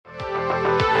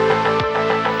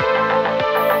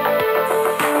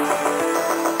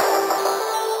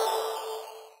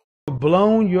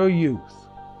blown your youth.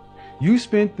 You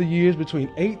spent the years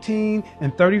between 18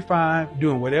 and 35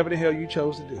 doing whatever the hell you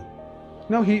chose to do.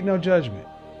 No heat, no judgment.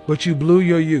 But you blew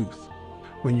your youth.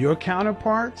 When your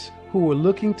counterparts who were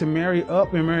looking to marry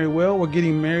up and marry well were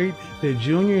getting married their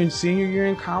junior and senior year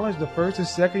in college, the first and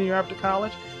second year after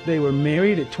college, they were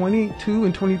married at 22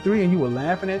 and 23, and you were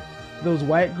laughing at those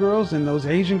white girls and those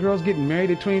Asian girls getting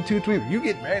married at 22, 23. You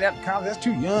get married after college, that's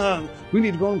too young. We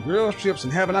need to go on girls trips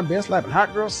and having our best life and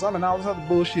hot girl summer and all this other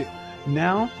bullshit.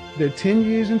 Now, they're 10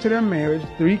 years into their marriage,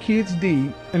 3 kids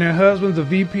deep, and their husband's a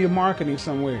VP of marketing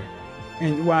somewhere.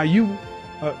 And while you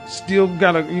still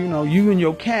got you and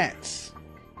your cats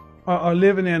are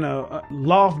living in a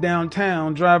loft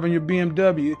downtown, driving your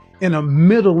BMW in a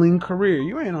middling career.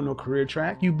 You ain't on no career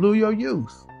track. You blew your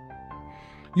youth.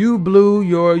 You blew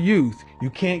your youth. You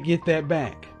can't get that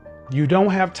back. You don't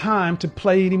have time to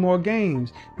play any more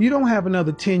games. You don't have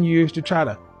another 10 years to try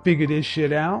to figure this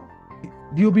shit out.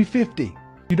 You'll be 50.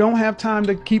 You don't have time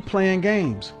to keep playing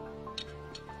games.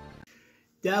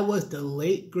 That was the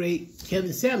late, great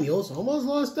Kevin Samuels. Almost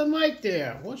lost the mic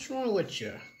there. What's wrong with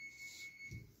you?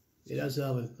 Yeah, that's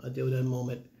I'll deal with that in a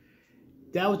moment.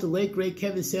 That was the late, great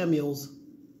Kevin Samuels,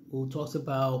 who talks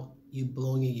about you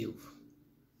blowing your youth.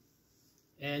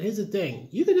 And here's the thing.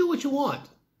 You can do what you want.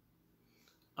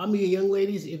 I mean, young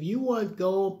ladies, if you want to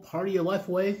go party your life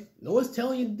away, no one's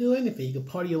telling you to do anything. You can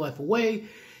party your life away.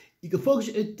 You can focus.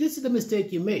 This is the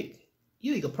mistake you make.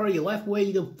 You can party your life away.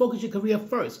 You can focus your career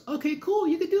first. Okay, cool.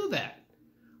 You can do that.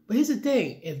 But here's the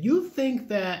thing. If you think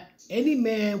that any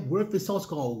man worth his salt is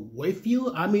going to wait for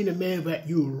you, I mean the man that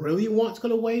you really want is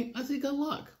going to wait, I say good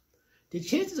luck. The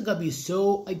chances are going to be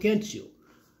so against you.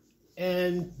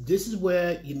 And this is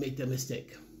where you make the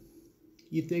mistake.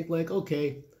 You think like,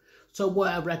 okay, so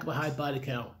what? I rack up a high body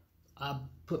count. I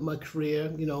put my career,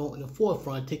 in the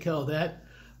forefront, take care of that.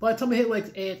 By the time I hit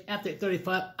like after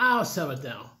 35, I'll settle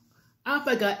down.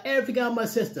 I got everything out of my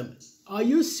system. Are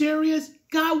you serious?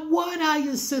 Got what out of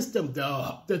your system?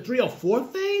 The 3 or 4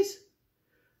 phase?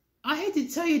 I hate to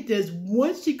tell you this.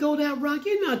 Once you go that route,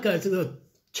 you're not going to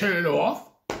turn it off.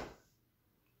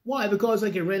 Why? Because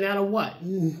you ran out of what?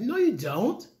 No, you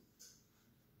don't.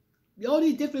 All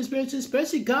these different experiences,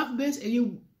 especially confidence, and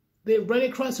you've been running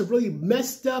across some really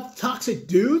messed up, toxic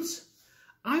dudes.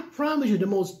 I promise you, the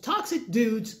most toxic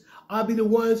dudes will be the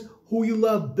ones who you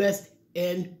love best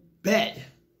in bed.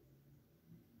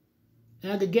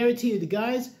 And I can guarantee you, the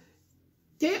guys,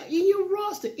 they're in your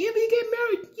roster. Even if you get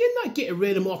married, you're not getting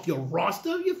rid of them off your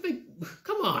roster. You think,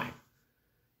 come on.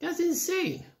 That's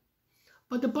insane.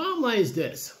 But the bottom line is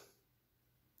this.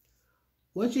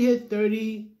 Once you hit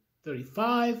 30,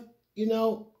 35,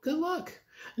 good luck.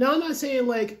 Now, I'm not saying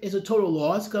it's a total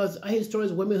loss, because I hear stories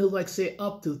of women who say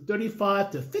up to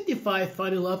 35 to 55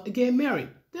 finding love and getting married.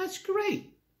 That's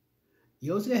great.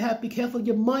 You also have to be careful of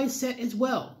your mindset as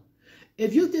well.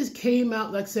 If you just came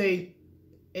out, say,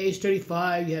 age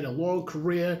 35, you had a long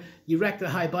career, you racked a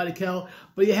high body count,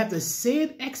 but you have the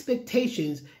same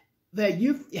expectations that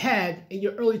you had in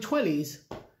your early 20s,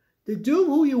 the dude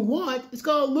who you want is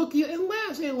going to look at you and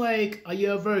laugh, saying are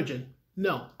you a virgin?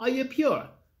 No. Are you pure?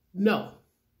 No.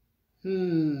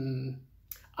 So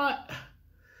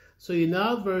you're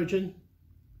not a virgin,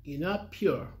 you're not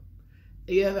pure,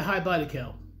 and you have a high body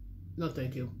count. No,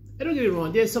 thank you. And don't get me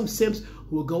wrong, there's some simps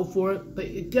who will go for it,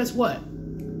 but guess what?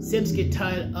 Simps get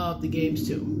tired of the games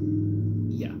too.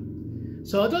 Yeah.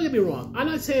 So don't get me wrong. I'm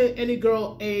not saying any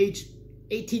girl age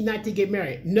 18, 19 get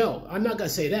married. No, I'm not going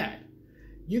to say that.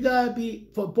 You got to be,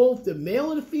 for both the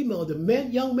male and the female, the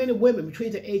men, young men and women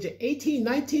between the age of 18,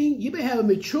 19, you better have a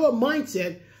mature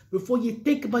mindset before you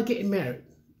think about getting married.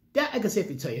 That I can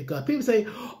safely tell you. Because people say,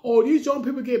 oh, these young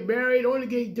people get married, only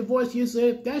get divorced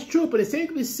usually. That's true, but the same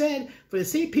can be said for the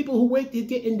same people who wait to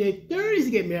get in their 30s to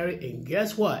get married, and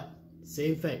guess what?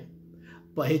 Same thing.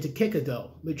 But here's the kicker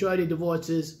though. Majority of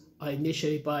divorces are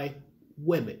initiated by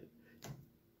women.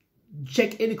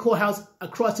 Check any courthouse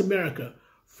across America,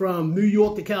 from New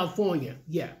York to California.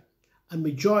 Yeah, a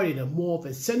majority of them, more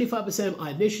than 75%, are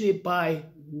initiated by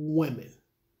women.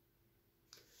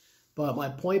 But my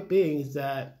point being is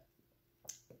that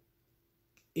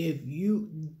if you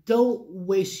don't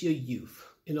waste your youth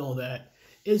and all that,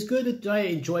 it's good to try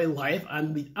to enjoy life. I'll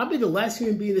be the last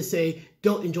human being to say,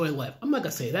 don't enjoy life. I'm not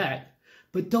going to say that,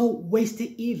 but don't waste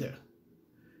it either.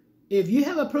 If you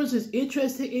have a person who's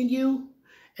interested in you,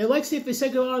 and say for the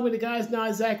sake of argument, the guy's not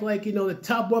exactly the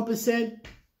top 1%,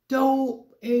 don't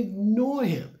ignore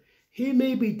him. He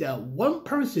may be the one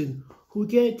person who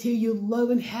guarantee you love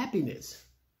and happiness.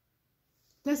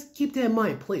 Let's keep that in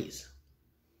mind, please.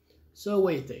 So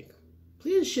what do you think?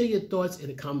 Please share your thoughts in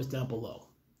the comments down below.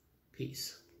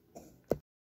 Peace.